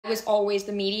was always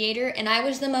the mediator, and I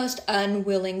was the most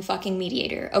unwilling fucking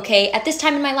mediator, okay? At this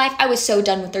time in my life, I was so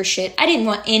done with their shit. I didn't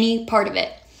want any part of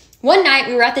it. One night,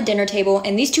 we were at the dinner table,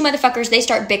 and these two motherfuckers, they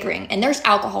start bickering, and there's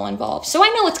alcohol involved. So I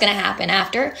know what's gonna happen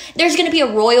after. There's gonna be a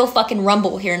royal fucking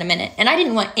rumble here in a minute, and I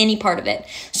didn't want any part of it.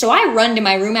 So I run to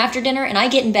my room after dinner, and I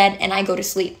get in bed, and I go to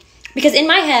sleep. Because in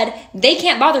my head, they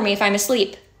can't bother me if I'm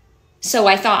asleep. So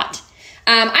I thought.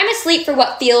 I'm asleep for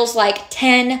what feels like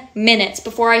 10 minutes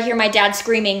before I hear my dad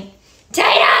screaming,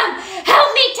 "Tatum!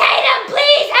 Help me, Tatum!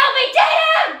 Please help me,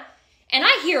 Tatum!" And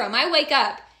I hear him. I wake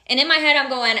up. And in my head, I'm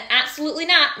going, absolutely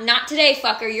not. Not today,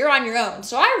 fucker. You're on your own.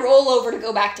 So I roll over to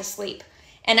go back to sleep.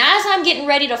 And as I'm getting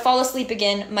ready to fall asleep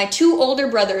again, my two older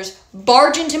brothers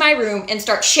barge into my room and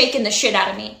start shaking the shit out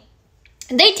of me.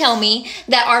 They tell me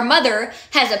that our mother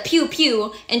has a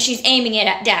pew-pew and she's aiming it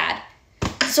at Dad.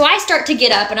 So I start to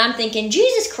get up and I'm thinking,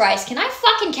 Jesus Christ, can I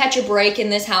fucking catch a break in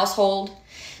this household?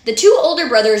 The two older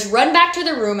brothers run back to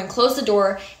the room and close the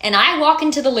door, and I walk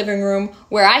into the living room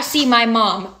where I see my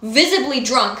mom, visibly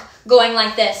drunk, going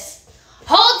like this.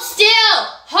 Hold still,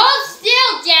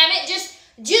 damn it,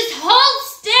 just hold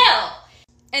still.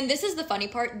 And this is the funny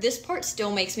part, this part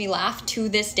still makes me laugh to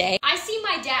this day. I see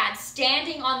my dad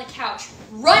standing on the couch,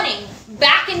 running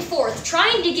back and forth,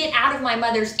 trying to get out of my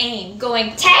mother's aim,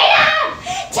 going, Tatum,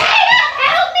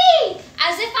 help me!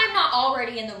 As if I'm not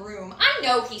already in the room. I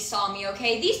know he saw me,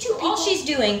 okay? These two, all she's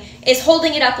doing is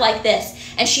holding it up like this,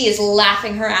 and she is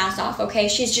laughing her ass off, okay?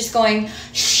 She's just going,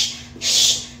 shh,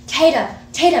 shh, Tatum,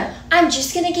 I'm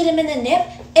just gonna get him in the nip.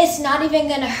 It's not even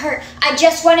gonna hurt. I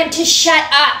just want him to shut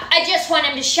up.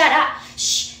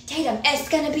 Shh, Tatum, it's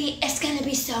gonna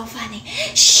be so funny.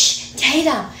 Shh,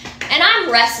 Tatum. And I'm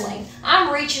wrestling.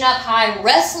 I'm reaching up high,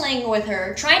 wrestling with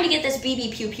her, trying to get this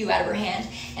BB Pew Pew out of her hand.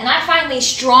 And I finally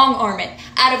strong arm it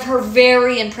out of her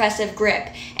very impressive grip.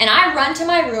 And I run to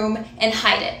my room and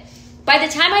hide it. By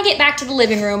the time I get back to the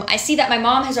living room, I see that my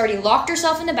mom has already locked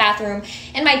herself in the bathroom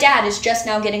and my dad is just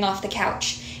now getting off the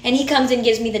couch. And he comes and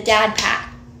gives me the dad pat.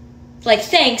 Like,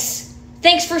 thanks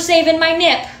for saving my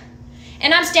nip.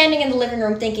 And I'm standing in the living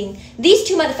room thinking, these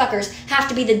two motherfuckers have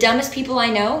to be the dumbest people I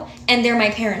know, and they're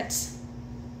my parents.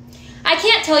 I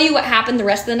can't tell you what happened the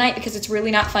rest of the night because it's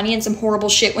really not funny and some horrible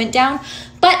shit went down,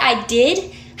 but I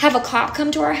did have a cop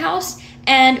come to our house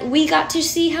and we got to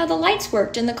see how the lights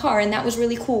worked in the car, and that was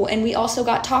really cool. And we also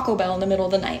got Taco Bell in the middle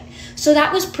of the night. So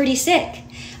that was pretty sick.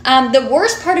 The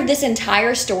worst part of this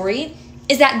entire story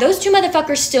is that those two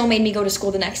motherfuckers still made me go to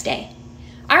school the next day.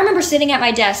 I remember sitting at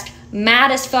my desk, mad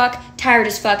as fuck, tired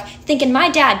as fuck, thinking my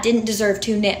dad didn't deserve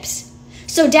 2 nips.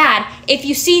 So Dad, if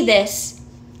you see this,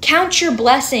 count your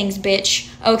blessings, bitch,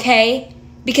 okay?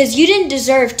 Because you didn't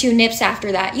deserve 2 nips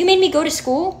after that. You made me go to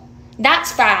school?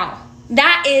 That's foul.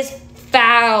 That is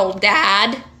foul,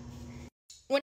 Dad.